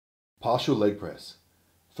Partial leg press.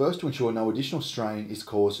 First, to ensure no additional strain is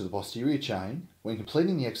caused to the posterior chain, when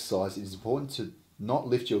completing the exercise it is important to not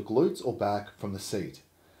lift your glutes or back from the seat.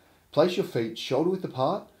 Place your feet shoulder width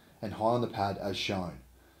apart and high on the pad as shown.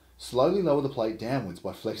 Slowly lower the plate downwards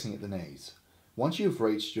by flexing at the knees. Once you have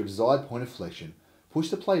reached your desired point of flexion, push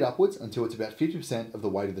the plate upwards until it's about 50% of the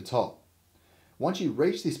weight of the top. Once you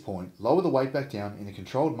reach this point, lower the weight back down in a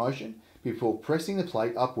controlled motion before pressing the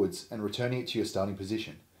plate upwards and returning it to your starting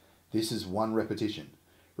position. This is 1 repetition.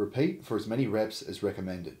 Repeat for as many reps as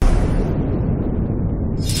recommended.